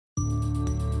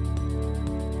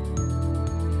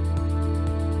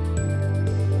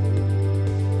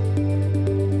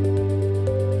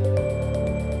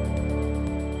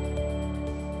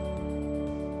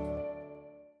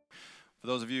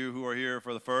of you who are here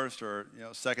for the first or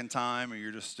second time, or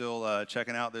you're just still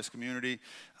checking out this community,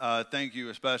 thank you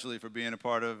especially for being a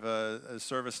part of a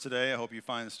service today. I hope you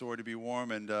find the Story to be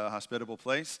warm and hospitable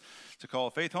place to call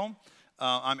a faith home.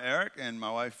 I'm Eric, and my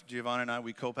wife Giovanna and I,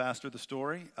 we co-pastor the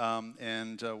Story,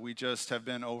 and we just have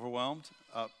been overwhelmed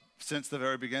since the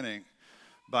very beginning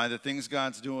by the things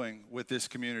God's doing with this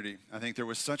community. I think there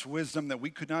was such wisdom that we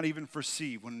could not even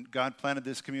foresee when God planted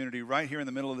this community right here in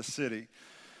the middle of the city,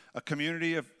 a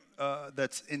community of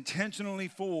that's intentionally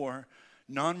for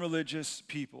non-religious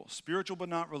people, spiritual but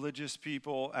not religious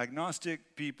people, agnostic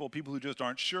people, people who just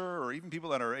aren't sure, or even people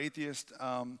that are atheist,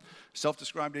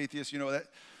 self-described atheists.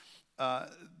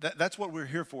 That's what we're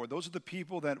here for. Those are the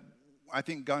people that I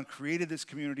think God created this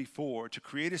community for, to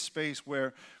create a space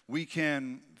where we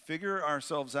can figure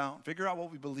ourselves out, figure out what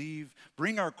we believe,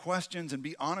 bring our questions, and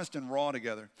be honest and raw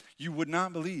together. You would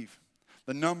not believe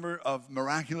the number of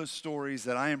miraculous stories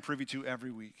that I am privy to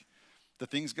every week, the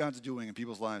things God's doing in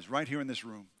people's lives right here in this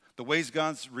room, the ways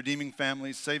God's redeeming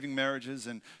families, saving marriages,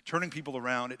 and turning people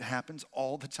around. It happens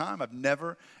all the time. I've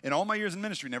never, in all my years in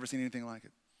ministry, never seen anything like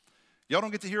it. Y'all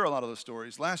don't get to hear a lot of those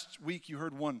stories. Last week, you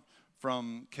heard one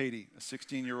from Katie, a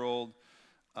 16-year-old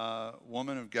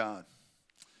woman of God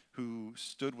who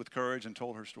stood with courage and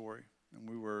told her story, and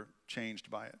we were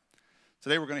changed by it.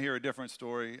 Today we're going to hear a different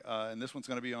story, and this one's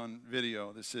going to be on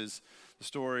video. This is the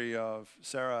story of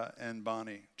Sarah and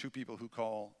Bonnie, two people who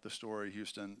call the Story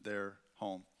Houston their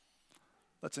home.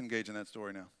 Let's engage in that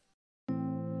story now.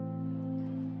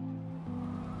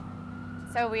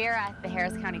 So we are at the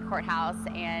Harris County Courthouse,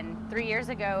 and 3 years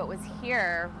ago it was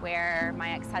here where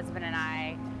my ex-husband and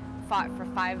I fought for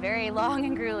 5 very long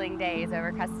and grueling days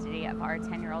over custody of our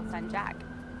 10-year-old son, Jack.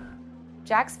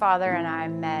 Jack's father and I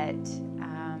met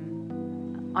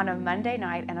on a Monday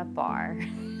night in a bar.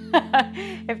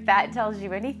 If that tells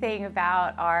you anything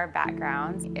about our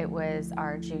backgrounds, it was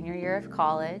our junior year of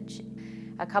college.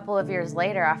 A couple of years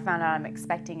later, I found out I'm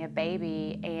expecting a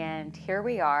baby, and here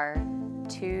we are,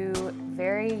 2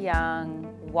 very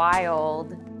young,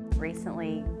 wild,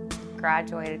 recently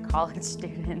graduated college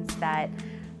students that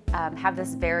have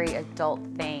this very adult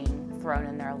thing thrown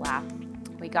in their lap.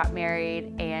 We got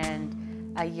married, and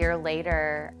a year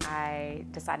later, I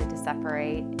decided to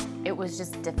separate. It was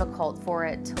just difficult for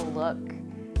it to look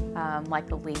like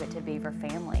the Leave It to Beaver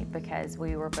family, because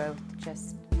we were both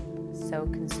just so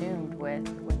consumed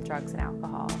with drugs and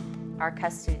alcohol. Our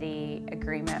custody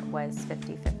agreement was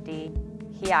 50-50.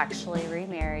 He actually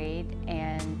remarried,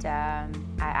 and I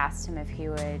asked him if he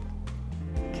would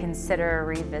consider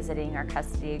revisiting our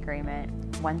custody agreement.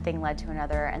 One thing led to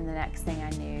another, and the next thing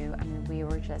I knew, we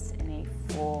were just in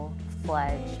a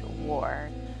full-fledged war.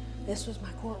 This was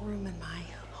my courtroom in my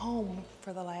home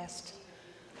for the last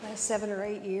 7 or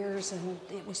 8 years, and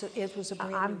it was a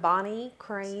brand new. I'm Bonnie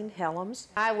Crane Helms.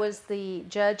 I was the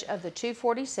judge of the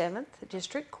 247th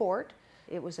District Court.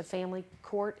 It was a family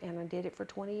court, and I did it for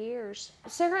 20 years.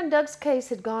 Sarah and Doug's case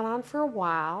had gone on for a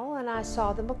while, and I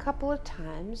saw them a couple of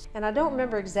times. And I don't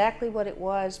remember exactly what it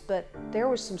was, but there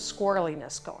was some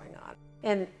squirreliness going on.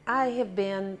 And I have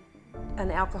been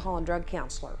an alcohol and drug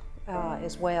counselor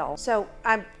as well. So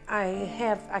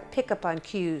I pick up on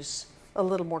cues a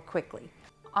little more quickly.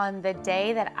 On the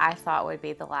day that I thought would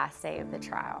be the last day of the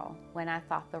trial, when I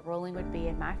thought the ruling would be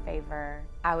in my favor,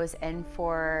 I was in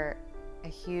for a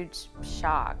huge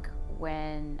shock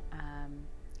when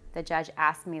the judge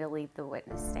asked me to leave the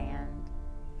witness stand.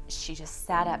 She just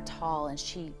sat up tall, and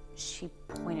she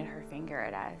pointed her finger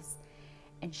at us,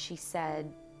 and she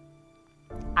said,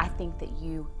 "I think that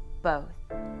you both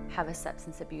have a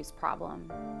substance abuse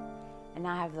problem, and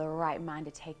I have the right mind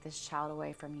to take this child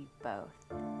away from you both."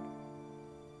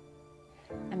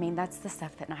 That's the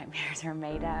stuff that nightmares are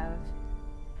made of.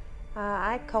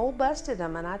 I cold busted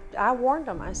them, and I warned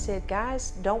them. I said,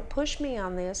 "Guys, don't push me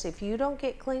on this. If you don't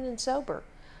get clean and sober,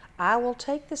 I will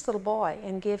take this little boy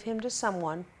and give him to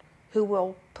someone who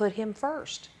will put him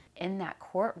first." In that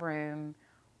courtroom,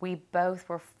 we both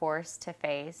were forced to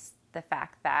face the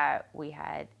fact that we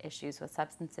had issues with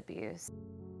substance abuse.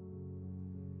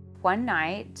 One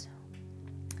night,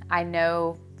 I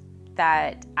know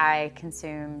that I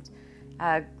consumed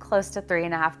close to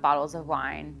 3.5 bottles of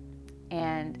wine,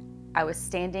 and I was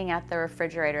standing at the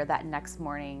refrigerator that next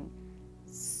morning,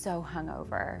 so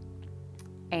hungover,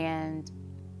 and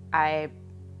I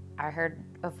heard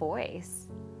a voice.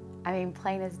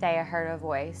 Plain as day, I heard a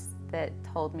voice that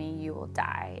told me, "You will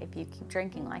die if you keep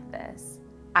drinking like this."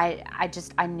 I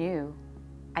knew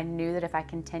that if I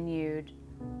continued,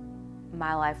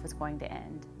 my life was going to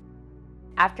end.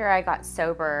 After I got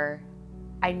sober,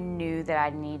 I knew that I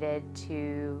needed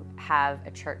to have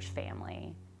a church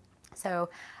family. So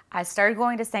I started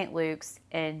going to St. Luke's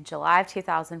in July of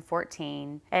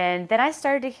 2014, and then I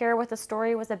started to hear what the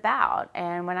story was about.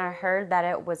 And when I heard that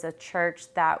it was a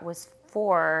church that was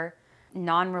for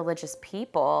non-religious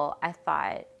people, I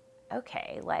thought,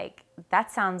 okay, like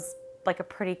that sounds like a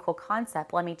pretty cool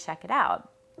concept. Let me check it out.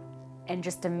 And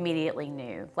just immediately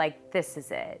knew, like, this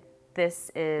is it.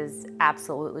 This is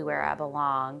absolutely where I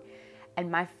belong. And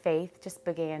my faith just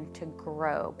began to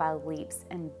grow by leaps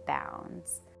and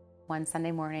bounds. One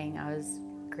Sunday morning, I was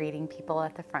greeting people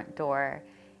at the front door,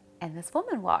 and this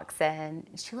woman walks in.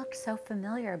 She looked so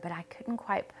familiar, but I couldn't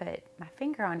quite put my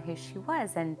finger on who she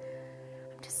was. And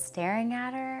I'm just staring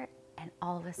at her, and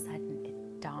all of a sudden,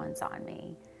 it dawns on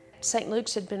me. St.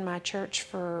 Luke's had been my church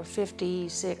for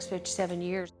 56, 57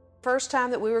 years. First time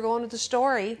that we were going to the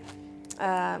story,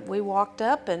 we walked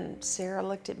up and Sarah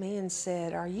looked at me and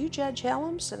said, "Are you Judge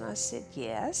Helms?" And I said,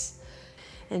 "Yes."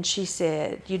 And she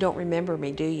said, "You don't remember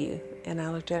me, do you?" And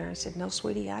I looked at her and said, "No,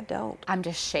 sweetie, I don't." I'm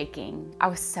just shaking. I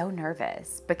was so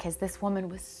nervous because this woman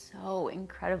was so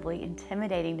incredibly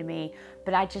intimidating to me,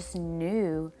 but I just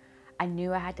knew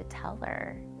I had to tell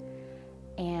her.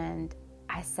 And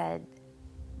I said,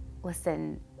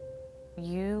 "Listen,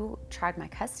 you tried my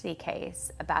custody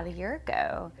case about a year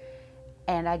ago,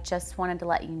 and I just wanted to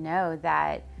let you know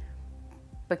that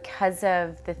because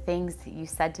of the things that you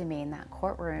said to me in that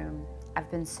courtroom,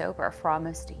 I've been sober for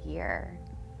almost a year."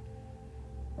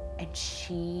 And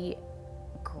she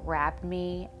grabbed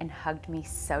me and hugged me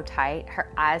so tight.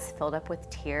 Her eyes filled up with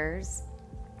tears.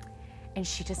 And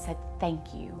she just said,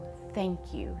 "Thank you,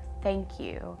 thank you, thank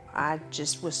you." I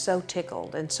just was so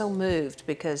tickled and so moved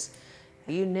because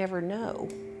you never know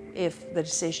if the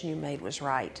decision you made was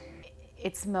right.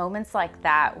 It's moments like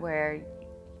that where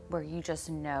you just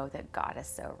know that God is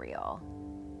so real.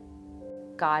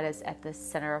 God is at the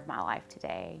center of my life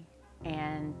today,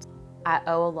 and I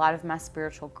owe a lot of my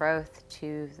spiritual growth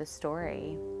to the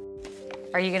story.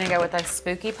 Are you gonna go with a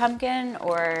spooky pumpkin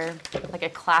or like a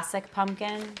classic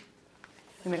pumpkin?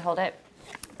 You want me to hold it?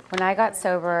 When I got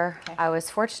sober, I was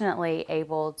fortunately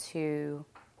able to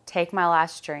take my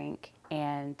last drink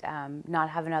and not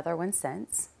have another one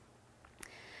since.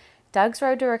 Doug's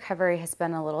road to recovery has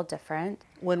been a little different.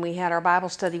 When we had our Bible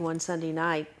study one Sunday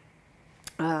night,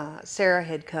 Sarah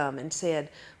had come and said,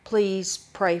 "Please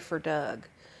pray for Doug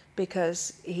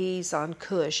because he's on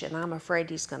Cush and I'm afraid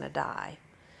he's going to die."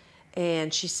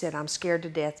 And she said, "I'm scared to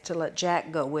death to let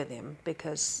Jack go with him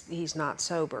because he's not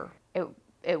sober."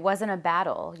 It wasn't a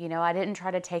battle. You know, I didn't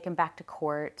try to take him back to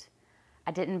court.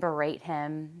 I didn't berate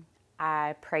him.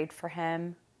 I prayed for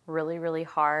him really, really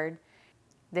hard.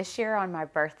 This year on my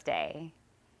birthday,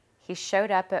 he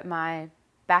showed up at my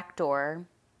back door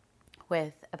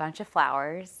with a bunch of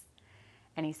flowers,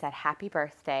 and he said, "Happy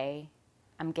birthday,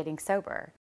 I'm getting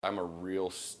sober." I'm a real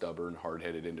stubborn,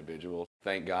 hard-headed individual.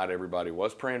 Thank God everybody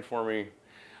was praying for me.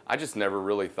 I just never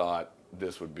really thought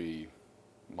this would be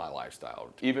my lifestyle.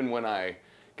 Even when I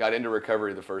got into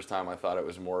recovery the first time, I thought it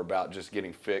was more about just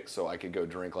getting fixed so I could go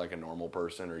drink like a normal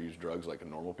person or use drugs like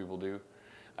normal people do.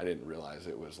 I didn't realize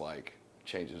it was like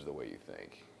changes the way you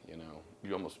think, you know?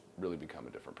 You almost really become a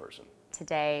different person.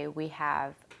 Today we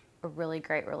have a really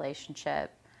great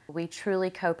relationship. We truly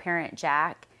co-parent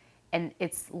Jack, and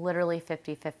it's literally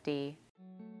 50-50.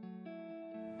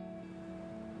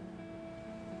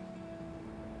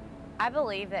 I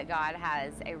believe that God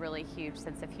has a really huge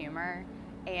sense of humor,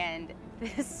 and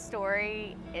this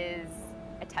story is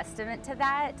a testament to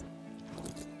that.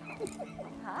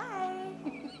 Hi.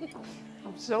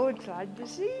 I'm so excited to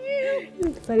see you.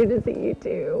 Excited to see you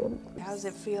too. How does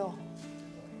it feel?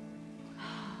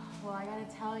 Well, I gotta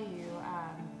tell you,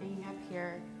 being up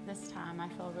here this time, I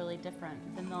feel really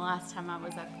different than the last time I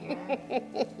was up here.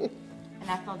 And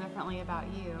I feel differently about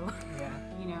you. Yeah.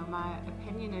 You know, my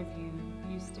opinion of you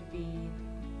used to be,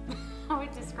 I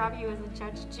would describe you as a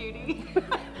Judge Judy,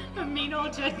 a mean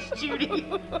old Judge Judy.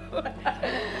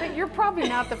 But you're probably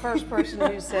not the first person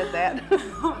who said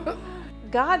that.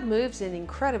 God moves in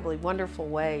incredibly wonderful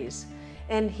ways,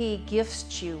 and He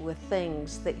gifts you with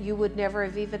things that you would never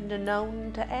have even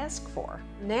known to ask for.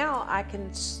 Now I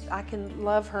can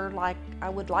love her like I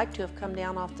would like to have come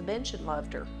down off the bench and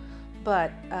loved her,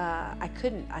 but I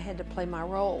couldn't. I had to play my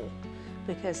role,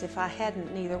 because if I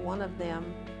hadn't, neither one of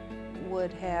them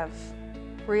would have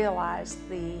realized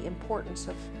the importance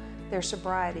of their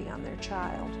sobriety on their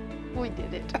child. We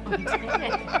did it. We did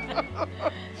it.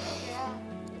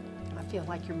 I feel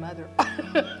like your mother.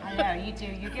 I know, you do.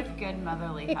 You give good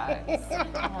motherly hugs.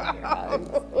 I love your hugs.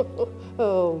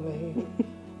 Oh, man.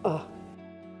 Oh.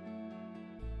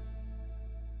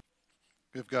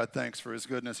 Give God thanks for his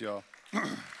goodness, y'all.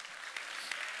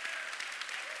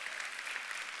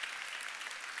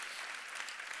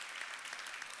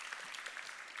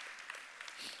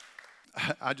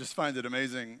 I just find it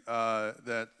amazing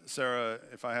that Sarah,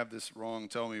 if I have this wrong,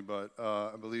 tell me, but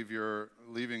I believe you're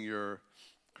leaving your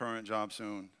current job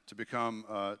soon to become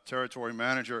territory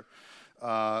manager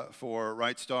for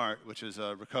Right Start, which is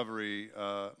a recovery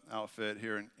outfit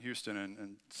here in Houston.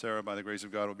 And Sarah, by the grace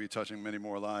of God, will be touching many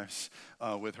more lives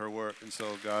with her work. And so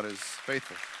God is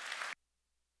faithful.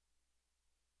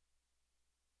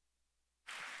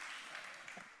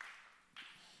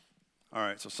 All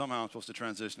right, so somehow I'm supposed to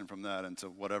transition from that into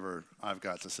whatever I've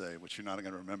got to say, which you're not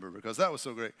going to remember because that was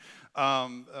so great.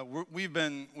 We've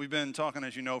been talking,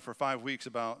 as you know, for 5 weeks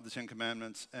about the Ten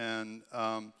Commandments, and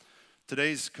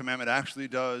today's commandment actually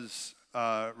does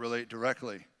relate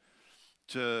directly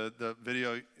to the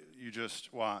video you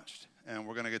just watched, and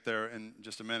we're going to get there in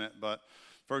just a minute. But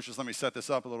first, just let me set this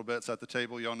up a little bit, set the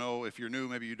table. You'll know if you're new,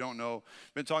 maybe you don't know.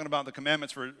 Been talking about the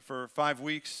commandments for 5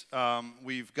 weeks.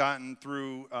 We've gotten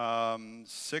through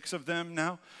 6 of them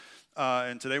now.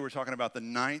 And today we're talking about the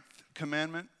 9th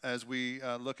commandment as we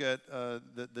look at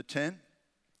the 10.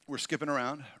 We're skipping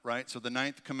around, right? So the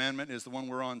 9th commandment is the one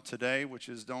we're on today, which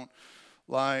is don't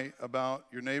lie about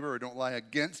your neighbor, or don't lie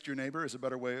against your neighbor is a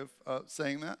better way of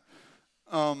saying that.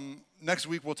 Next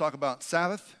week we'll talk about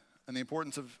Sabbath and the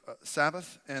importance of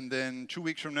Sabbath. And then 2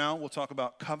 weeks from now, we'll talk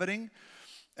about coveting.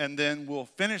 And then we'll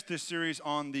finish this series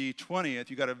on the 20th.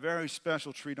 You got a very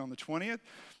special treat on the 20th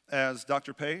as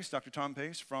Dr. Tom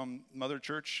Pace from Mother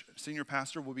Church, senior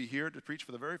pastor, will be here to preach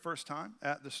for the very first time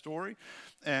at the Story.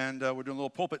 And we're doing a little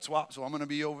pulpit swap, so I'm going to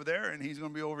be over there and he's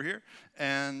going to be over here.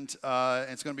 And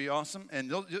it's going to be awesome.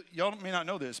 And y'all may not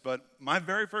know this, but my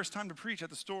very first time to preach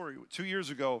at the Story 2 years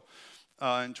ago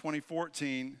in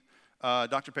 2014,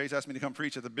 Dr. Pace asked me to come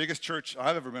preach at the biggest church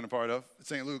I've ever been a part of,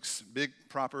 St. Luke's, big,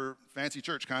 proper, fancy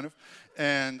church kind of.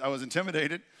 And I was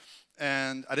intimidated,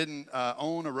 and I didn't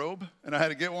own a robe, and I had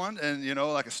to get one, and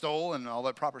like a stole and all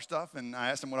that proper stuff. And I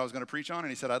asked him what I was going to preach on, and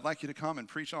he said, I'd like you to come and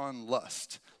preach on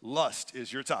lust. Lust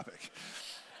is your topic.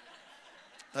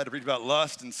 I had to preach about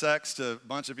lust and sex to a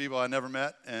bunch of people I never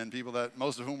met, and people that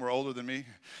most of whom were older than me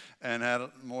and had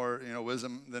more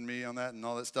wisdom than me on that and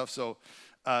all that stuff. So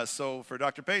for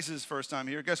Dr. Pace's first time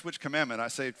here, guess which commandment I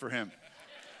saved for him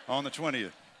on the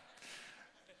 20th?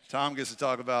 Tom gets to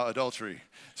talk about adultery.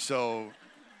 So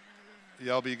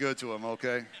y'all be good to him,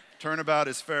 okay? Turnabout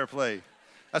is fair play.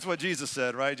 That's what Jesus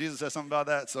said, right? Jesus said something about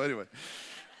that. So anyway,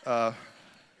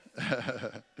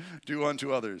 do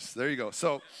unto others. There you go.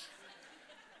 So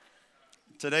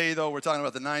today, though, we're talking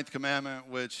about the 9th commandment,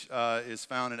 which is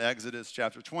found in Exodus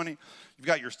chapter 20. You've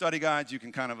got your study guides. You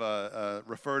can kind of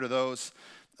refer to those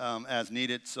as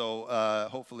needed. So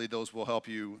hopefully those will help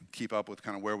you keep up with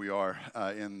kind of where we are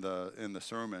in the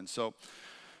sermon. So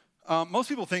most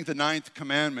people think the 9th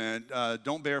commandment,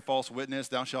 don't bear false witness,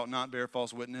 thou shalt not bear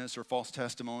false witness or false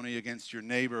testimony against your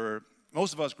neighbor.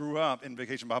 Most of us grew up in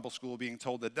Vacation Bible School being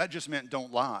told that just meant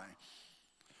don't lie.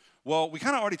 Well, we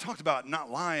kind of already talked about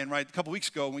not lying, right? A couple weeks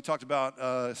ago, when we talked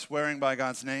about swearing by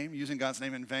God's name, using God's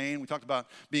name in vain. We talked about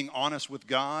being honest with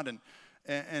God,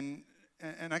 and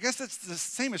I guess that's the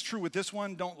same is true with this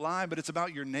one. Don't lie, but it's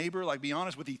about your neighbor. Like, be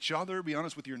honest with each other, be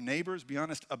honest with your neighbors, be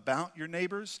honest about your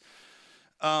neighbors.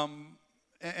 And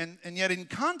yet, in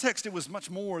context, it was much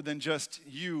more than just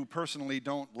you personally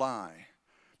don't lie,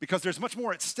 because there's much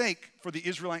more at stake for the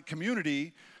Israelite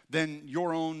community than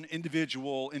your own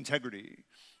individual integrity.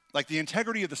 Like, the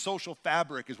integrity of the social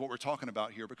fabric is what we're talking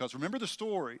about here, because remember the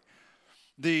story.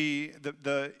 The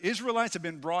Israelites have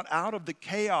been brought out of the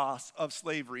chaos of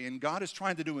slavery, and God is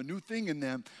trying to do a new thing in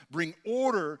them, bring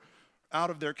order out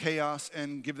of their chaos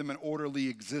and give them an orderly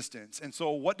existence. And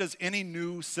so what does any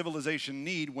new civilization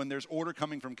need when there's order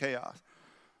coming from chaos?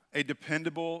 A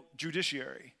dependable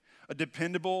judiciary, a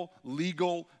dependable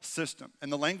legal system. And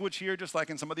the language here, just like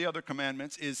in some of the other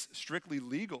commandments, is strictly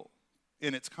legal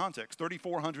in its context.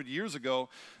 3,400 years ago,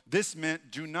 this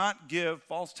meant do not give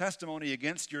false testimony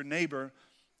against your neighbor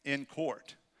in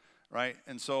court, right?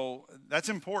 And so that's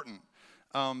important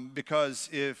because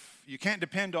if you can't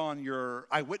depend on your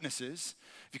eyewitnesses,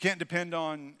 if you can't depend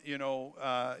on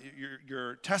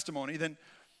your testimony, then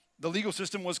the legal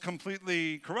system was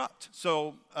completely corrupt.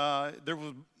 So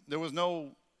there was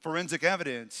no forensic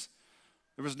evidence.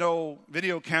 There was no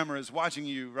video cameras watching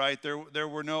you, right? There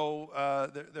was no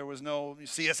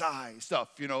CSI stuff,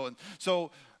 And so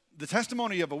the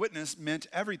testimony of a witness meant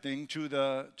everything to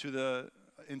the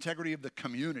integrity of the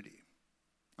community.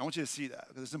 I want you to see that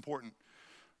because it's important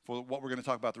for what we're going to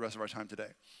talk about the rest of our time today.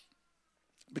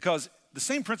 Because the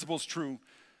same principle is true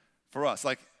for us.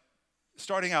 Like,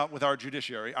 starting out with our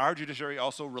judiciary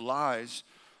also relies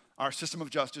Our system of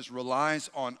justice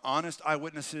relies on honest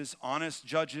eyewitnesses, honest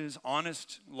judges,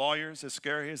 honest lawyers, as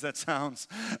scary as that sounds,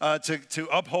 to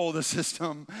uphold the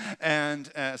system.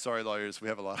 And, sorry, lawyers, we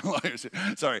have a lot of lawyers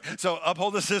here. Sorry. So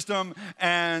uphold the system,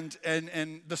 and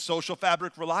the social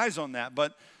fabric relies on that.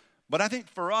 But I think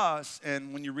for us,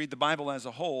 and when you read the Bible as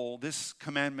a whole, this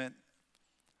commandment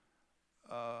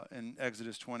in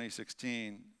Exodus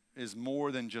 20:16 is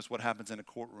more than just what happens in a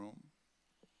courtroom.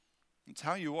 It's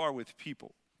how you are with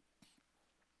people,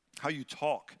 how you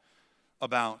talk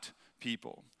about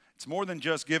people. It's more than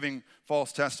just giving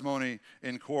false testimony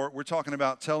in court. We're talking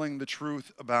about telling the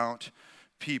truth about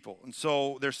people. And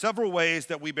so there's several ways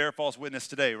that we bear false witness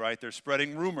today, right? There's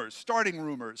spreading rumors, starting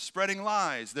rumors, spreading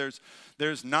lies.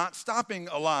 There's not stopping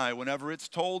a lie whenever it's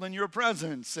told in your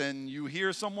presence and you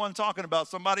hear someone talking about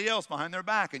somebody else behind their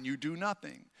back and you do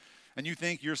nothing. And you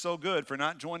think you're so good for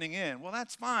not joining in. Well,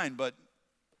 that's fine, but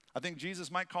I think Jesus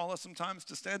might call us sometimes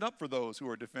to stand up for those who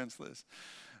are defenseless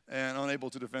and unable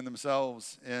to defend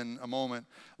themselves in a moment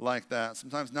like that.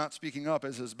 Sometimes not speaking up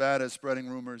is as bad as spreading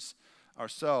rumors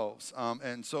ourselves.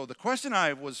 And so the question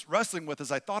I was wrestling with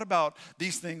as I thought about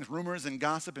these things, rumors and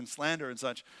gossip and slander and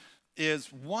such, is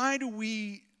why do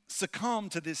we succumb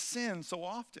to this sin so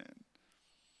often?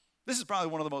 This is probably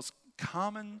one of the most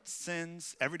common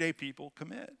sins everyday people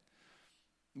commit.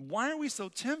 Why are we so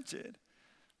tempted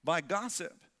by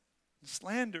gossip,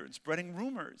 slander, and spreading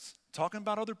rumors, talking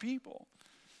about other people?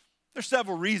 There's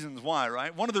several reasons why,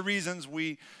 right? One of the reasons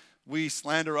we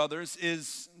slander others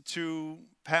is to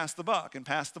pass the buck and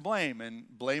pass the blame and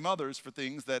blame others for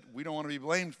things that we don't want to be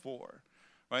blamed for,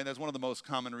 right? That's one of the most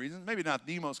common reasons. Maybe not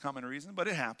the most common reason, but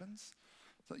it happens.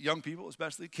 So young people,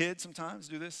 especially kids sometimes,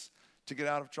 do this to get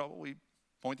out of trouble. We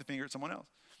point the finger at someone else.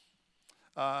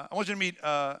 I want you to meet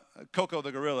Coco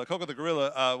the gorilla. Coco the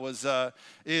gorilla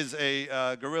is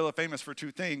a gorilla famous for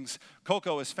two things.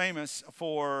 Coco is famous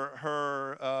for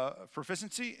her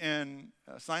proficiency in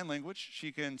sign language.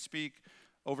 She can speak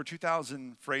over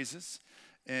 2,000 phrases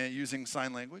using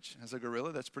sign language as a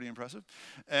gorilla. That's pretty impressive.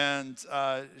 And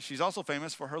she's also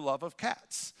famous for her love of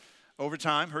cats. Over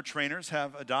time, her trainers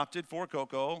have adopted for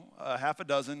Coco half a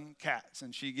dozen cats,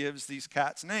 and she gives these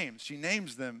cats names. She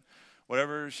names them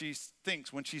whatever she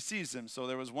thinks when she sees them. So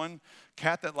there was one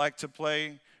cat that liked to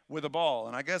play with a ball.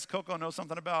 And I guess Coco knows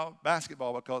something about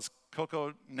basketball because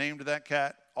Coco named that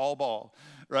cat All Ball,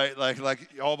 right? Like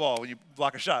All Ball when you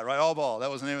block a shot, right? All Ball.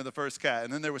 That was the name of the first cat.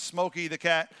 And then there was Smokey the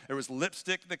cat. There was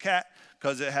Lipstick the cat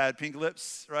because it had pink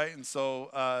lips, right? And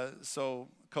so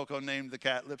Coco named the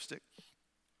cat Lipstick.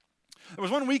 There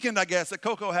was one weekend, I guess, that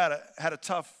Coco had a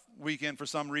tough weekend for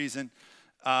some reason.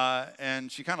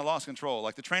 And she kind of lost control.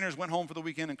 Like the trainers went home for the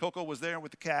weekend and Coco was there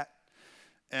with the cat.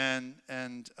 And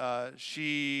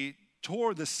she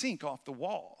tore the sink off the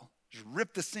wall. Just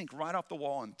ripped the sink right off the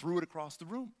wall and threw it across the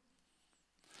room.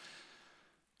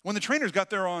 When the trainers got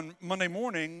there on Monday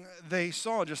morning, they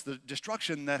saw just the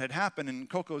destruction that had happened. And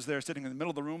Coco's there sitting in the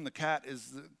middle of the room. The cat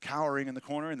is cowering in the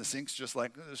corner and the sink's just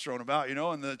like thrown about, you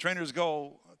know. And the trainers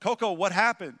go, "Coco, what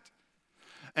happened?"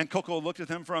 And Coco looked at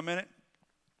them for a minute.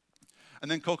 And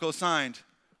then Coco signed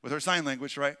with her sign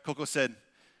language, right? Coco said,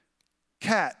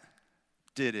 "Cat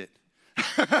did it."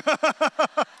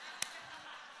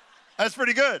 That's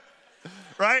pretty good,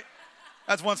 right?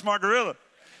 That's one smart gorilla.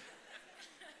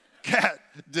 Cat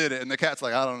did it. And the cat's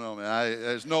like, "I don't know, man.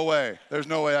 There's no way. There's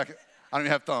no way I don't even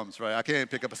have thumbs, right? I can't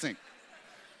pick up a sink."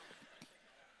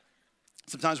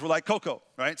 Sometimes we're like Coco,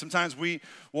 right? Sometimes we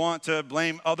want to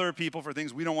blame other people for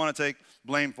things we don't want to take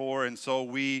blame for, and so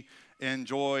we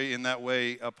enjoy in that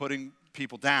way putting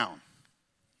people down,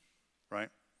 right?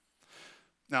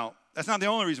 Now, that's not the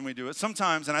only reason we do it.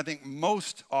 Sometimes, and I think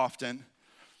most often,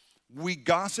 we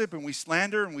gossip and we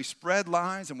slander and we spread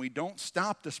lies and we don't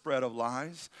stop the spread of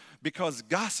lies because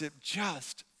gossip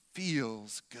just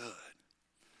feels good.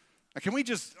 Can we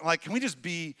just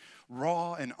be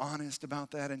raw and honest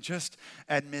about that and just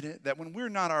admit it, that when we're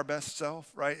not our best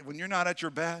self, right, when you're not at your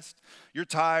best, you're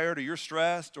tired or you're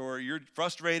stressed or you're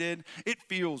frustrated, it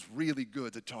feels really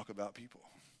good to talk about people.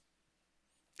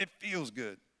 It feels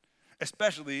good,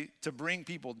 especially to bring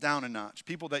people down a notch,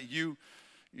 people that you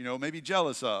may be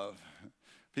jealous of,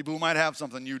 people who might have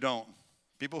something you don't,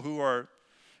 people who are,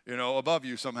 above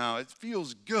you somehow. It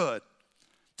feels good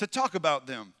to talk about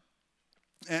them.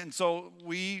 And so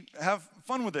we have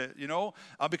fun with it,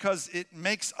 because it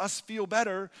makes us feel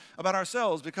better about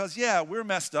ourselves because, yeah, we're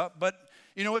messed up, but,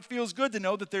 it feels good to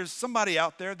know that there's somebody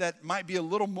out there that might be a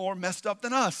little more messed up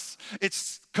than us.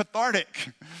 It's cathartic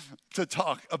to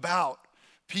talk about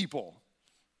people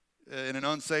in an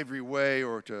unsavory way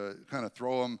or to kind of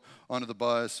throw them under the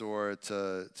bus or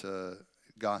to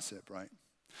gossip, right?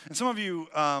 And some of you,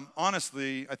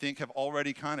 honestly, I think have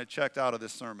already kind of checked out of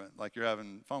this sermon. Like you're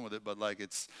having fun with it, but like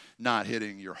it's not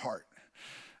hitting your heart.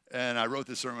 And I wrote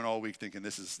this sermon all week thinking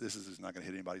this is not going to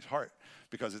hit anybody's heart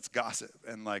because it's gossip.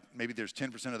 And like maybe there's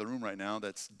 10% of the room right now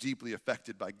that's deeply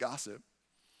affected by gossip.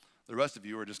 The rest of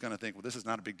you are just going to think, well, this is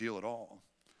not a big deal at all.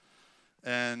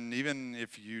 And even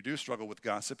if you do struggle with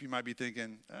gossip, you might be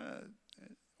thinking,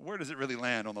 where does it really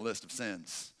land on the list of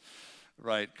sins?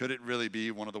 Right? Could it really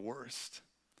be one of the worst?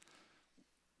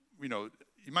 You know,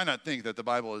 you might not think that the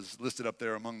Bible is listed up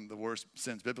there among the worst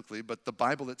sins biblically, but the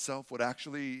Bible itself would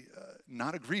actually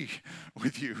not agree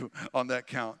with you on that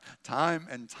count. Time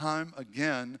and time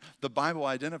again, the Bible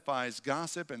identifies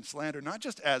gossip and slander not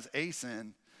just as a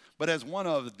sin, but as one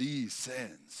of these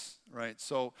sins. Right,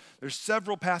 so there's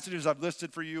several passages I've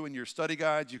listed for you in your study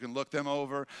guides. You can look them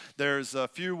over. There's a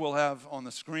few we'll have on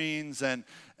the screens, and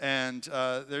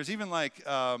there's even like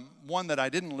one that I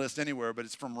didn't list anywhere, but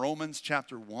it's from Romans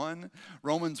chapter 1.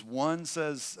 Romans 1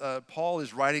 says Paul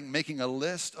is making a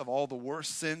list of all the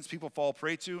worst sins people fall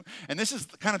prey to, and this is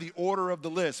kind of the order of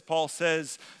the list. Paul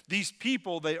says these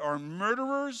people, they are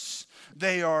murderers,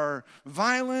 they are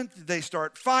violent, they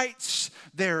start fights,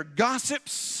 they're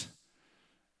gossips,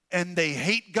 and they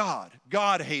hate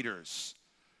God haters.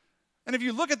 And if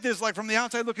you look at this like from the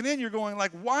outside looking in, you're going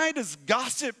like, why does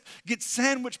gossip get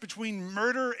sandwiched between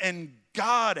murder and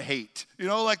God hate? You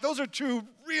know, like those are two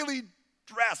really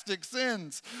drastic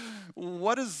sins.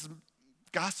 What does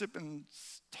gossip and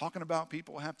talking about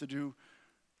people have to do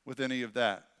with any of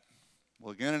that?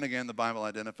 Well, again and again, the Bible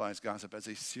identifies gossip as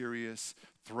a serious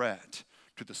threat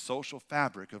to the social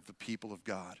fabric of the people of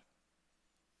God.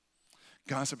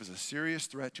 Gossip is a serious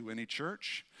threat to any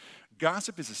church.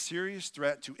 Gossip is a serious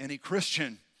threat to any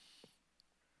Christian.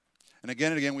 And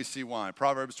again, we see why.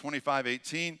 Proverbs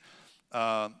 25:18,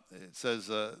 it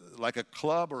says, like a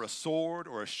club or a sword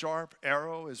or a sharp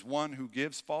arrow is one who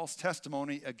gives false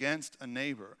testimony against a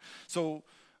neighbor. So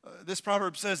this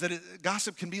proverb says that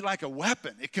gossip can be like a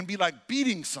weapon. It can be like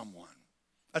beating someone,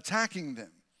 attacking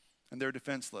them, and they're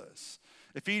defenseless.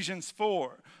 Ephesians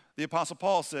 4, the Apostle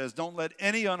Paul says, don't let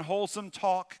any unwholesome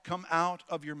talk come out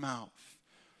of your mouth.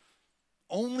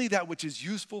 Only that which is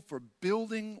useful for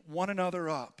building one another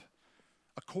up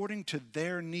according to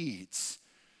their needs.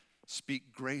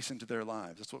 Speak grace into their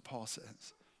lives. That's what Paul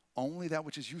says. Only that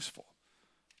which is useful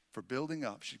for building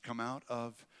up should come out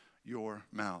of your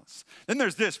mouths. Then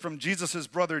there's this from Jesus'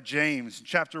 brother James,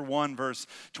 chapter 1, verse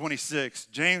 26.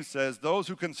 James says, those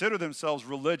who consider themselves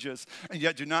religious and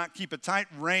yet do not keep a tight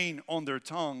rein on their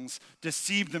tongues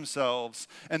deceive themselves,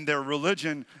 and their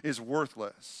religion is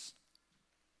worthless.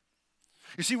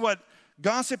 You see, what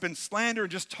gossip and slander,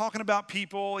 just talking about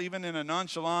people, even in a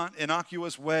nonchalant,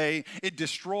 innocuous way, it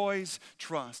destroys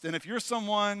trust. And if you're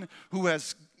someone who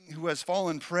has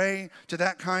fallen prey to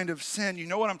that kind of sin, you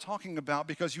know what I'm talking about,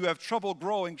 because you have trouble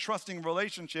growing, trusting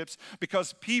relationships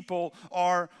because people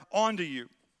are onto you.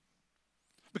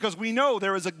 Because we know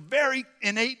there is a very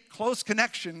innate, close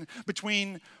connection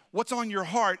between what's on your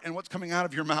heart and what's coming out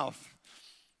of your mouth.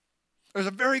 There's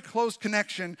a very close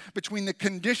connection between the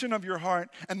condition of your heart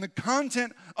and the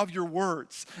content of your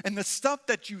words. And the stuff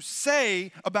that you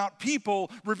say about people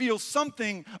reveals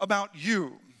something about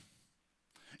you.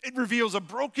 It reveals a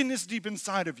brokenness deep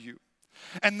inside of you.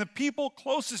 And the people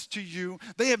closest to you,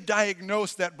 they have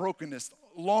diagnosed that brokenness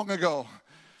long ago.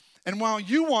 And while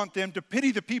you want them to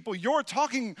pity the people you're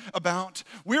talking about,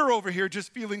 we're over here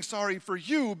just feeling sorry for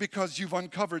you because you've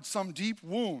uncovered some deep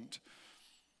wound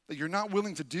that you're not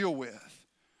willing to deal with.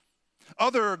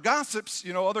 Other gossips,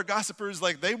 other gossipers,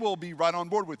 like they will be right on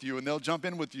board with you and they'll jump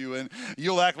in with you and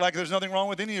you'll act like there's nothing wrong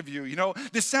with any of you.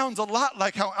 This sounds a lot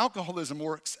like how alcoholism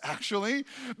works, actually,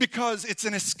 because it's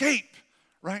an escape,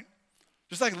 right?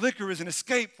 Just like liquor is an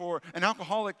escape for an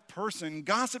alcoholic person,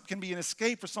 gossip can be an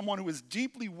escape for someone who is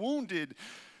deeply wounded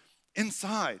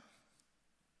inside.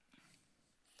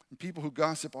 And people who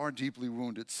gossip are deeply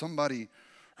wounded. Somebody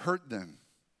hurt them.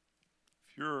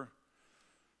 If you're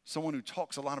someone who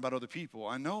talks a lot about other people,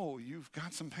 I know you've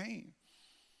got some pain.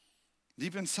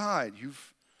 Deep inside,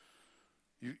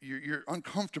 you're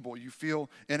uncomfortable, you feel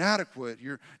inadequate,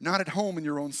 you're not at home in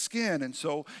your own skin, and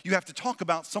so you have to talk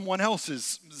about someone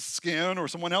else's skin or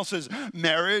someone else's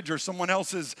marriage or someone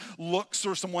else's looks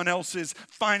or someone else's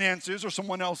finances or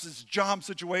someone else's job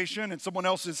situation and someone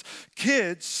else's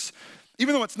kids.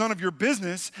 Even though it's none of your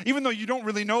business, even though you don't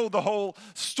really know the whole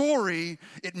story,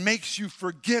 it makes you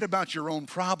forget about your own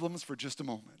problems for just a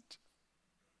moment.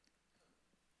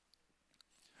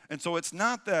 And so it's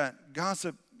not that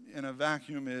gossip in a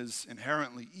vacuum is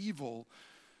inherently evil,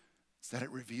 it's that it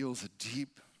reveals a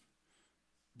deep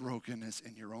brokenness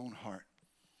in your own heart.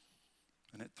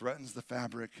 And it threatens the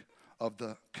fabric of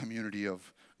the community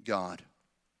of God.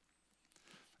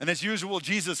 And as usual,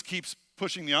 Jesus keeps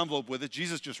pushing the envelope with it.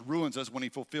 Jesus just ruins us when he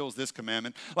fulfills this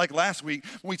commandment. Like last week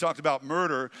when we talked about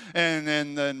murder, and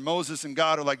then Moses and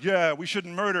God are like, yeah, we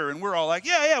shouldn't murder. And we're all like,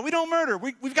 yeah, we don't murder.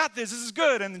 We've got this. This is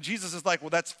good. And then Jesus is like, well,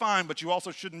 that's fine, but you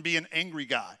also shouldn't be an angry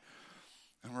guy.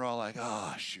 And we're all like,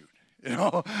 oh, shoot.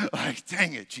 Like,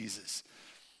 dang it, Jesus.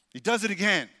 He does it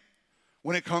again.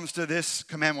 When it comes to this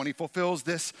commandment, when he fulfills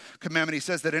this commandment, he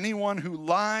says that anyone who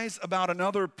lies about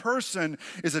another person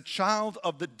is a child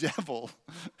of the devil.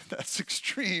 That's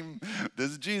extreme. This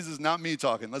is Jesus, not me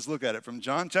talking. Let's look at it from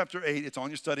John chapter 8. It's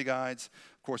on your study guides.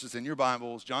 Of course, it's in your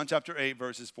Bibles. John chapter 8,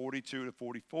 verses 42 to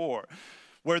 44,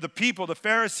 where the people, the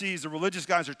Pharisees, the religious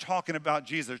guys are talking about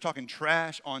Jesus. They're talking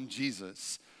trash on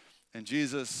Jesus. And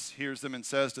Jesus hears them and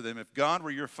says to them, if God were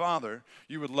your father,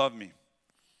 you would love me.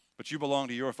 But you belong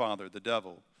to your father, the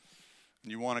devil,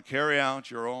 and you want to carry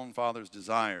out your own father's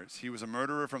desires. He was a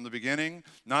murderer from the beginning,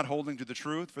 not holding to the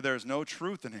truth, for there is no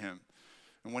truth in him.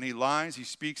 And when he lies, he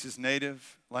speaks his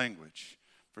native language,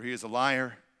 for he is a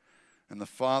liar and the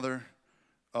father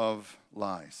of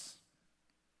lies.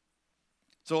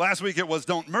 So last week it was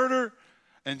don't murder,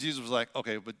 and Jesus was like,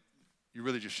 okay, but you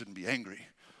really just shouldn't be angry.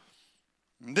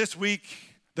 And this week,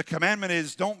 the commandment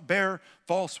is don't bear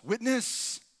false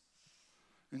witness.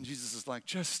 And Jesus is like,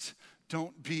 just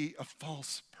don't be a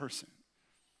false person.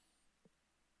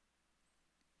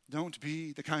 Don't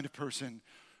be the kind of person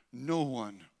no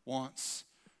one wants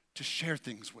to share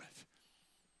things with.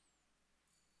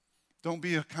 Don't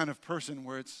be a kind of person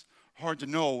where it's hard to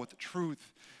know what the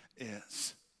truth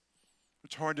is.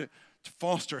 It's hard to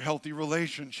foster healthy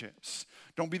relationships.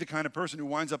 Don't be the kind of person who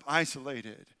winds up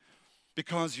isolated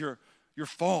because you're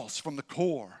false from the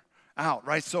core out,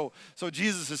 right? So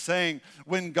Jesus is saying,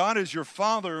 when God is your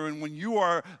father and when you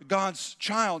are God's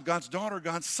child, God's daughter,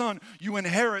 God's son, you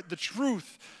inherit the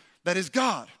truth that is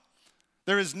God.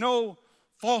 There is no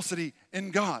falsity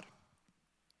in God.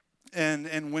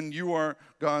 And when you are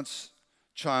God's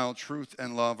child, truth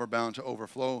and love are bound to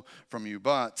overflow from you.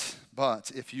 But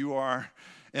if you are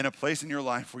in a place in your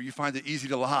life where you find it easy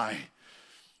to lie,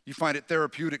 you find it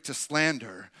therapeutic to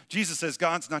slander, Jesus says,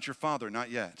 God's not your father,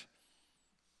 not yet.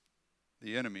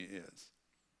 The enemy is.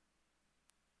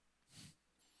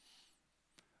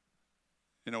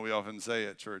 We often say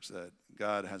at church that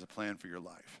God has a plan for your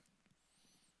life.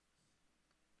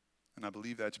 And I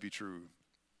believe that to be true.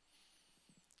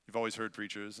 You've always heard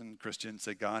preachers and Christians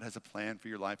say God has a plan for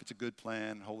your life. It's a good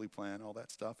plan, holy plan, all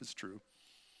that stuff is true.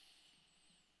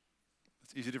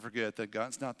 It's easy to forget that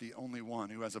God's not the only one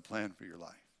who has a plan for your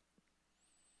life.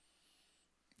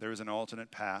 There is an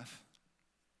alternate path.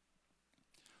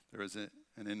 There is an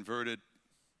inverted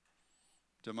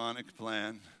demonic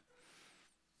plan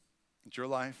that your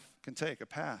life can take, a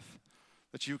path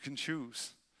that you can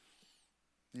choose.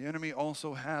 The enemy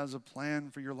also has a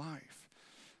plan for your life.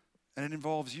 And it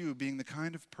involves you being the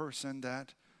kind of person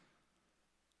that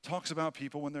talks about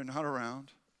people when they're not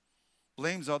around,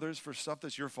 blames others for stuff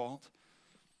that's your fault,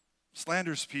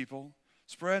 slanders people,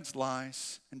 spreads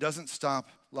lies, and doesn't stop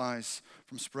lies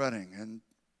from spreading. And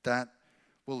that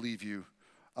will leave you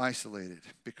isolated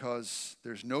because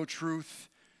there's no truth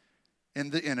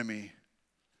in the enemy.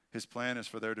 His plan is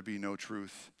for there to be no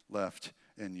truth left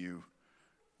in you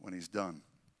when he's done.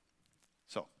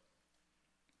 So,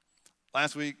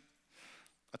 last week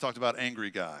I talked about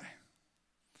angry guy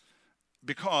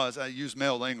because I use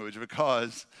male language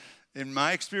because in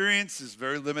my experience, is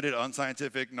very limited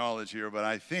unscientific knowledge here, but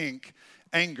I think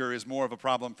anger is more of a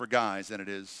problem for guys than it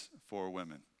is for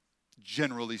women,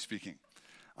 generally speaking.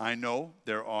 I know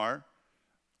there are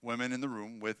women in the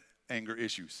room with anger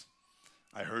issues.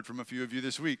 I heard from a few of you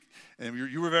this week, and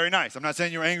you were very nice. I'm not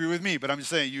saying you're angry with me, but I'm just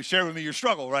saying you share with me your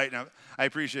struggle, right? Now, I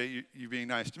appreciate you being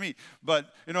nice to me.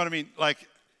 But you know what I mean? Like,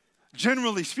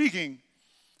 generally speaking,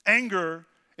 anger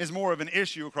is more of an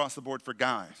issue across the board for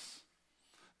guys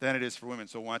than it is for women.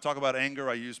 So when I talk about anger,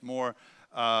 I use more,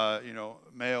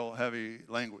 male-heavy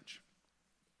language.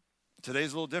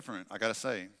 Today's a little different, I got to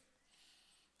say.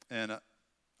 And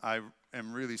I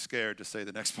am really scared to say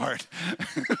the next part.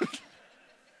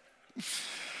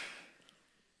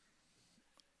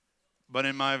 But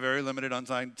in my very limited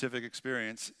unscientific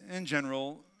experience, in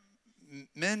general,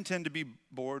 men tend to be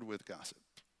bored with gossip.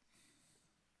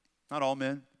 Not all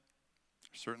men.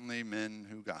 Certainly men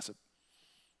who gossip.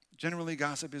 Generally,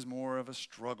 gossip is more of a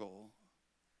struggle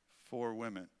for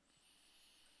women.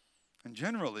 And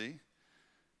generally,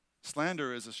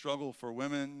 slander is a struggle for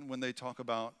women when they talk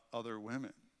about other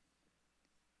women.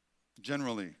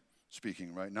 Generally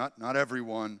speaking, right? Not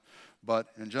everyone, but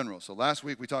in general. So last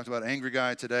week we talked about angry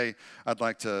guy. Today I'd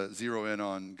like to zero in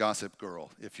on gossip girl,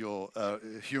 if you'll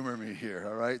humor me here,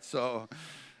 all right? So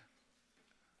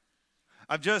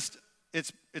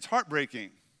it's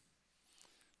heartbreaking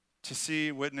to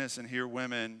see, witness, and hear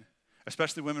women,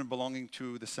 especially women belonging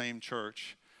to the same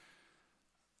church,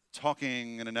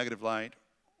 talking in a negative light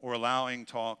or allowing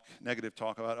negative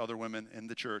talk about other women in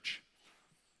the church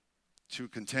to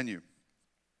continue.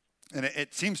 And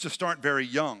it seems to start very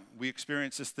young. We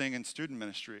experience this thing in student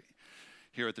ministry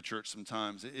here at the church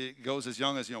sometimes. It goes as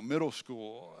young as middle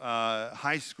school,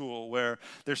 high school, where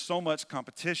there's so much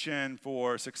competition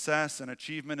for success and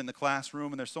achievement in the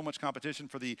classroom, and there's so much competition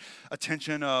for the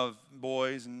attention of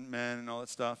boys and men and all that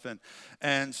stuff.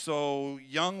 And so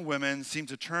young women seem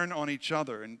to turn on each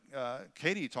other. And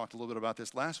Katie talked a little bit about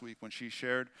this last week when she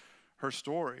shared her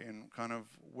story and kind of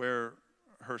where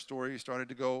her story started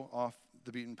to go off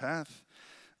the beaten path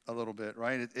a little bit,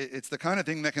 right? It's the kind of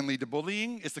thing that can lead to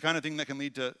bullying. It's the kind of thing that can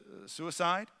lead to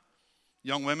suicide.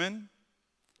 Young women,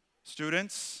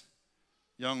 students,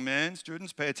 young men,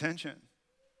 students, pay attention.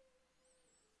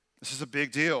 This is a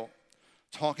big deal.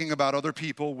 Talking about other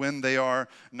people when they are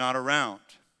not around.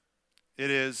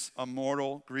 It is a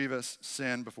mortal, grievous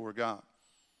sin before God.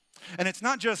 And it's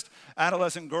not just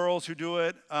adolescent girls who do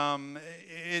it.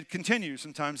 It continues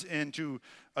sometimes into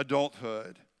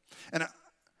adulthood. And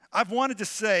I've wanted to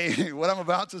say what I'm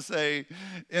about to say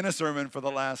in a sermon for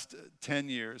the last 10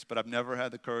 years, but I've never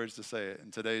had the courage to say it.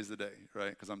 And today's the day, right?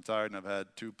 Because I'm tired and I've had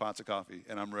 2 pots of coffee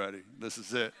and I'm ready. This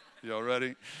is it. Y'all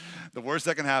ready? The worst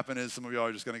that can happen is some of y'all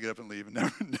are just going to get up and leave and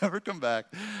never come back.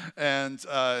 And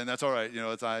that's all right.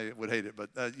 I would hate it.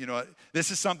 But,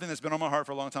 this is something that's been on my heart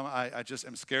for a long time. I just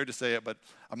am scared to say it, but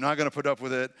I'm not going to put up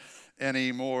with it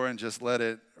anymore and just let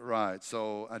it ride.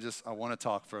 So I want to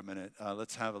talk for a minute.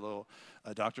 Let's have a little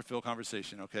Dr. Phil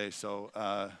conversation, okay? So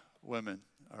women,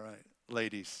 all right,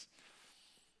 ladies,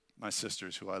 my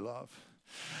sisters who I love.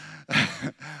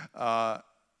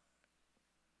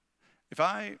 If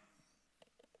I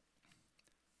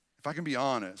can be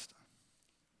honest,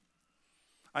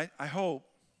 I hope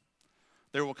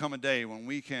there will come a day when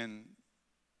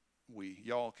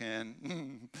y'all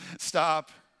can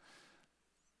stop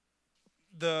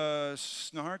the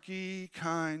snarky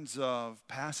kinds of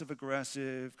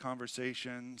passive-aggressive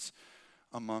conversations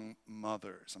among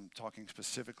mothers. I'm talking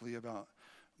specifically about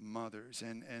mothers.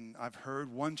 And I've heard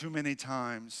one too many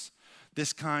times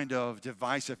this kind of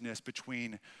divisiveness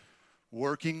between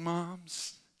working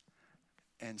moms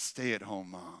and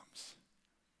stay-at-home moms.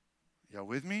 Y'all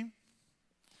with me?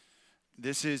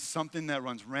 This is something that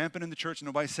runs rampant in the church.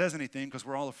 Nobody says anything because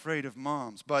we're all afraid of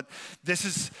moms. But this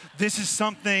is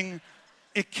something,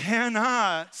 it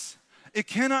cannot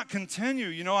continue.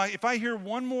 If I hear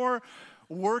one more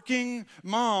working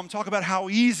mom talk about how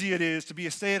easy it is to be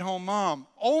a stay-at-home mom,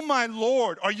 oh my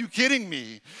Lord, are you kidding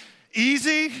me?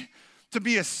 Easy to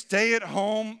be a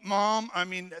stay-at-home mom? I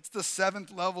mean, that's the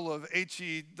 7th level of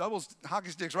HE doubles hockey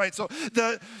sticks, right? So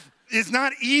it's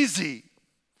not easy.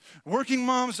 Working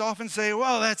moms often say,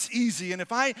 well, that's easy. And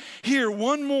if I hear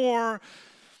one more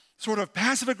sort of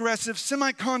passive-aggressive,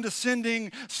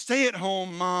 semi-condescending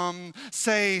stay-at-home mom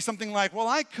say something like, well,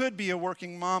 I could be a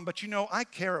working mom, but I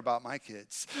care about my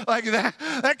kids. Like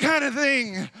that kind of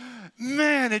thing.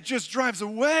 Man, it just drives a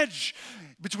wedge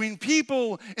between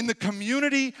people in the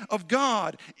community of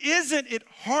God. Isn't it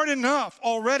hard enough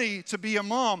already to be a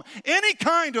mom, any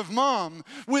kind of mom,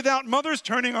 without mothers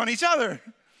turning on each other?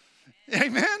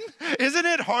 Amen? Isn't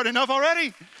it hard enough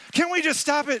already? Can we just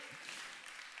stop it?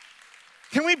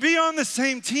 Can we be on the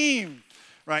same team?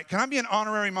 Right? Can I be an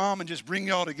honorary mom and just bring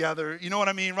y'all together? You know what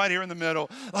I mean? Right here in the middle.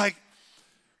 Like,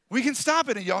 we can stop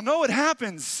it, and y'all know it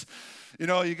happens.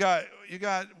 You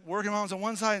got working moms on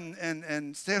one side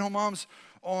and stay-at-home moms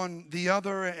on the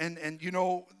other, and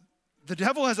the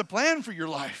devil has a plan for your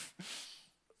life.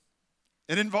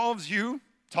 It involves you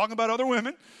talking about other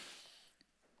women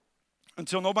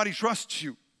until nobody trusts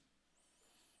you,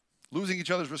 losing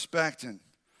each other's respect and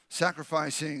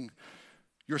sacrificing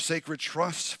your sacred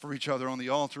trust for each other on the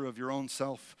altar of your own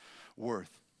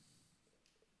self-worth.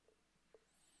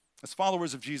 As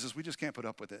followers of Jesus, we just can't put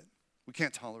up with it. We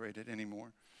can't tolerate it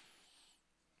anymore.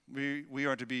 We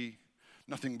are to be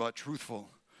nothing but truthful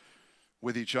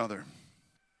with each other.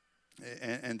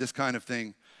 And this kind of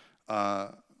thing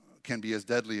can be as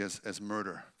deadly as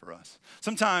murder for us.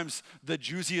 Sometimes the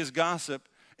juiciest gossip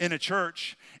in a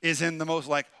church is in the most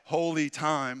like holy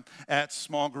time at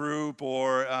small group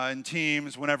or in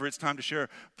teams whenever it's time to share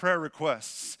prayer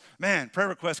requests. Man, prayer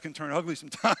requests can turn ugly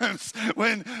sometimes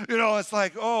when, it's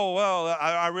like, oh, well,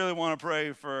 I really want to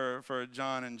pray for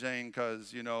John and Jane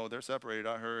because, they're separated,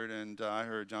 I heard, and I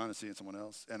heard John is seeing someone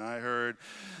else. And I heard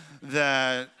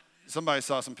that somebody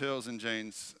saw some pills in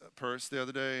Jane's purse the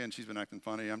other day, and she's been acting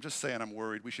funny. I'm just saying I'm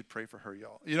worried. We should pray for her,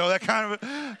 y'all. That kind of,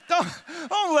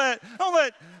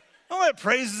 don't let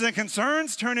praises and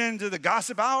concerns turn into the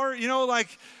gossip hour.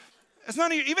 It's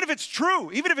none of your, even if it's true,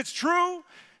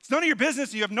 it's none of your business,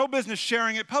 and you have no business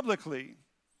sharing it publicly.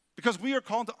 Because we are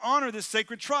called to honor this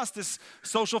sacred trust, this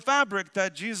social fabric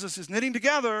that Jesus is knitting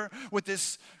together with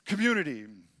this community.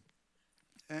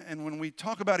 And when we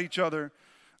talk about each other,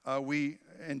 we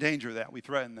endanger that, we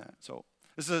threaten that. So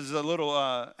this is a little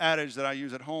adage that I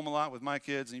use at home a lot with my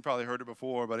kids, and you probably heard it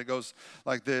before, but it goes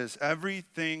like this: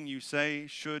 everything you say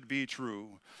should be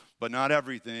true, but not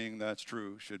everything that's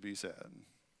true should be said.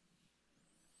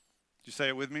 Did you say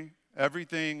it with me?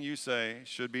 Everything you say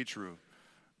should be true,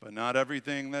 but not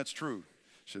everything that's true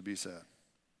should be said.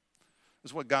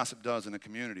 This is what gossip does in a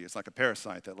community. It's like a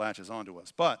parasite that latches onto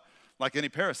us. But like any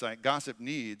parasite, gossip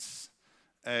needs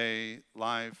a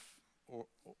live or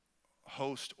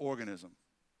host organism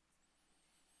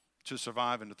to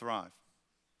survive and to thrive.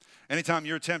 Anytime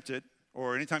you're tempted,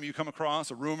 or anytime you come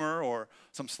across a rumor or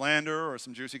some slander or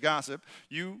some juicy gossip,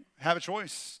 you have a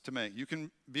choice to make. You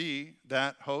can be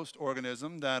that host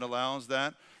organism that allows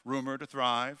that rumor to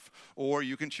thrive, or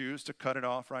you can choose to cut it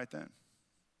off right then.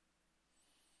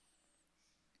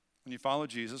 When you follow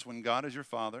Jesus, when God is your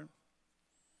Father,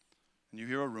 and you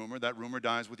hear a rumor, that rumor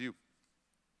dies with you.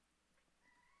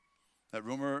 That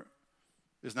rumor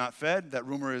is not fed, that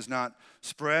rumor is not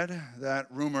spread, that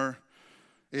rumor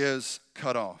is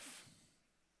cut off.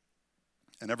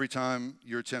 And every time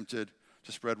you're tempted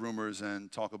to spread rumors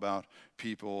and talk about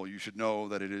people, you should know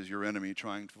that it is your enemy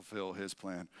trying to fulfill his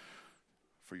plan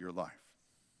for your life.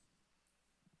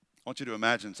 I want you to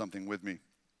imagine something with me.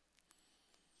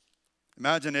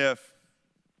 Imagine if,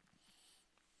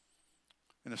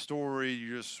 in a story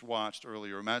you just watched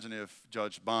earlier, imagine if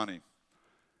Judge Bonnie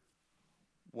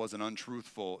was an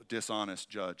untruthful, dishonest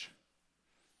judge.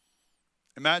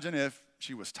 Imagine if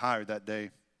she was tired that day,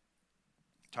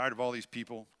 tired of all these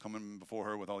people coming before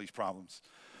her with all these problems.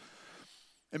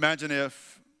 Imagine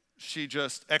if she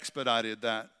just expedited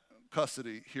that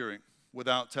custody hearing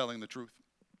without telling the truth.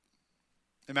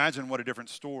 Imagine what a different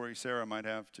story Sarah might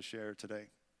have to share today.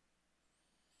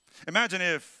 Imagine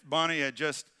if Bonnie had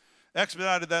just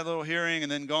expedited that little hearing and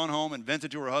then gone home and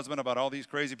vented to her husband about all these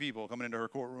crazy people coming into her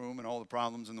courtroom and all the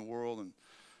problems in the world, and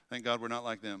thank God we're not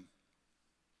like them.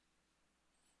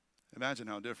 Imagine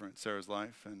how different Sarah's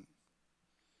life and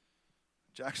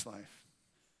Jack's life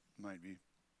might be.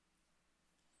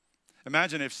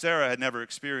 Imagine if Sarah had never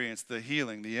experienced the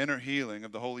healing, the inner healing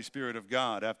of the Holy Spirit of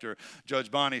God after Judge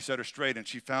Bonnie set her straight and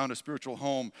she found a spiritual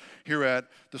home here at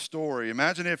the story.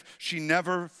 Imagine if she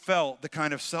never felt the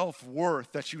kind of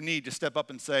self-worth that you need to step up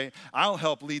and say, I'll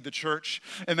help lead the church.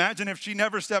 Imagine if she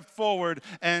never stepped forward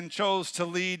and chose to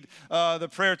lead the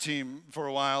prayer team for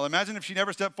a while. Imagine if she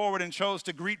never stepped forward and chose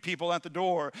to greet people at the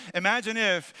door. Imagine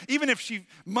if, even if she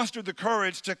mustered the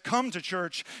courage to come to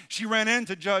church, she ran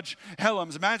into Judge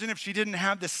Helms. Imagine if she didn't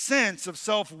have the sense of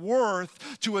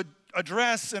self-worth to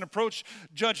address and approach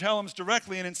Judge Helms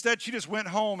directly, and instead she just went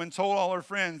home and told all her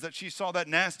friends that she saw that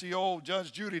nasty old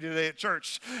Judge Judy today at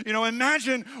church.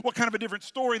 Imagine what kind of a different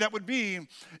story that would be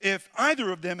if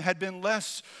either of them had been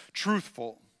less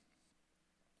truthful.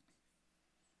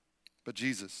 But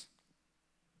Jesus,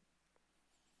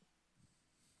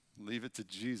 leave it to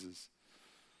Jesus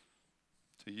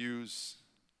to use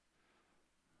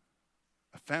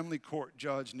a family court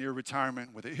judge near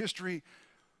retirement with a history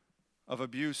of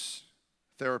abuse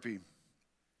therapy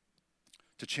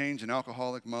to change an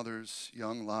alcoholic mother's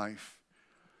young life.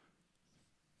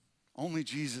 Only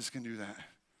Jesus can do that.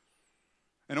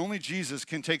 And only Jesus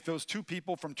can take those two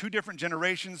people from two different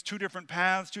generations, two different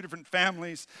paths, two different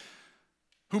families,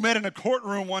 who met in a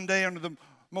courtroom one day under the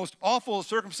most awful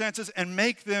circumstances and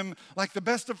make them like the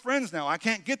best of friends now. I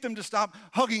can't get them to stop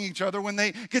hugging each other when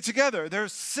they get together. They're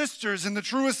sisters in the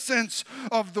truest sense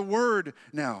of the word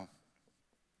now.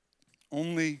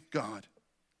 Only God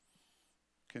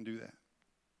can do that.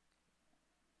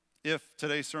 If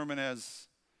today's sermon has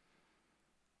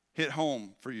hit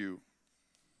home for you,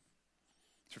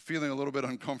 if you're feeling a little bit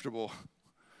uncomfortable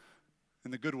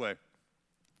in the good way,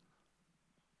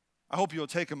 I hope you'll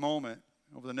take a moment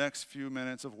over the next few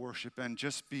minutes of worship and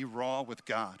just be raw with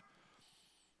God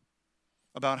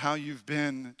about how you've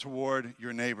been toward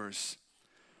your neighbors,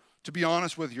 to be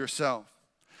honest with yourself,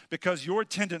 because your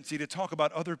tendency to talk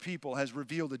about other people has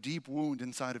revealed a deep wound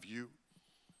inside of you.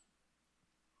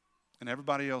 And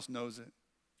everybody else knows it.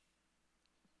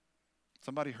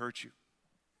 Somebody hurt you.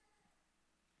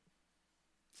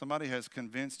 Somebody has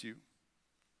convinced you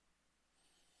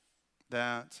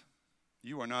that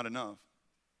you are not enough.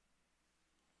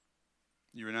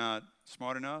 You're not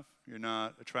smart enough. You're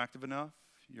not attractive enough.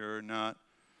 You're not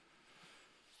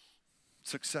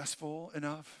successful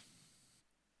enough.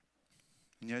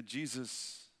 And yet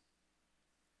Jesus,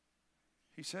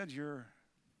 he said, you're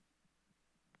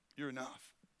enough.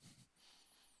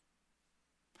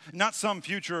 Not some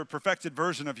future perfected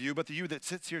version of you, but the you that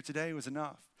sits here today was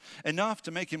enough. Enough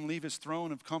to make him leave his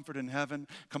throne of comfort in heaven,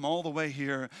 come all the way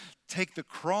here, take the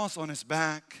cross on his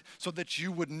back so that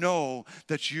you would know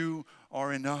that you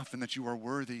are enough and that you are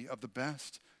worthy of the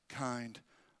best kind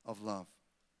of love.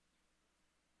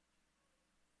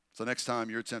 So next time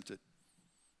you're tempted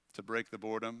to break the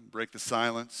boredom, break the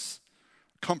silence,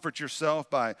 comfort yourself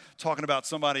by talking about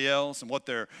somebody else and what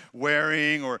they're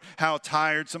wearing or how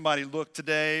tired somebody looked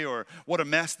today or what a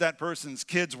mess that person's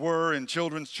kids were in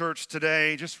children's church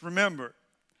today. Just remember,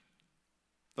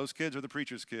 those kids are the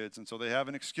preacher's kids, and so they have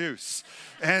an excuse.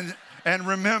 And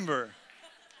remember,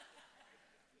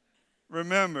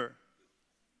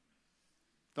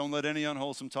 don't let any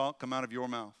unwholesome talk come out of your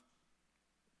mouth,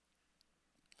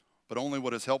 but only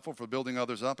what is helpful for building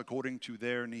others up according to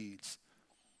their needs,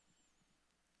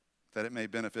 that it may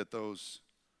benefit those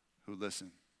who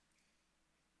listen.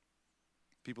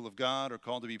 People of God are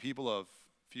called to be people of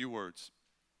few words.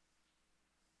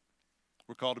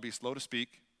 We're called to be slow to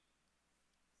speak,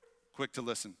 quick to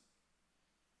listen,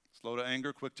 slow to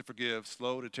anger, quick to forgive,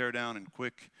 slow to tear down, and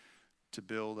quick to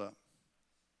build up.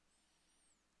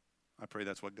 I pray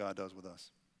that's what God does with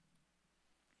us.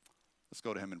 Let's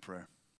go to him in prayer.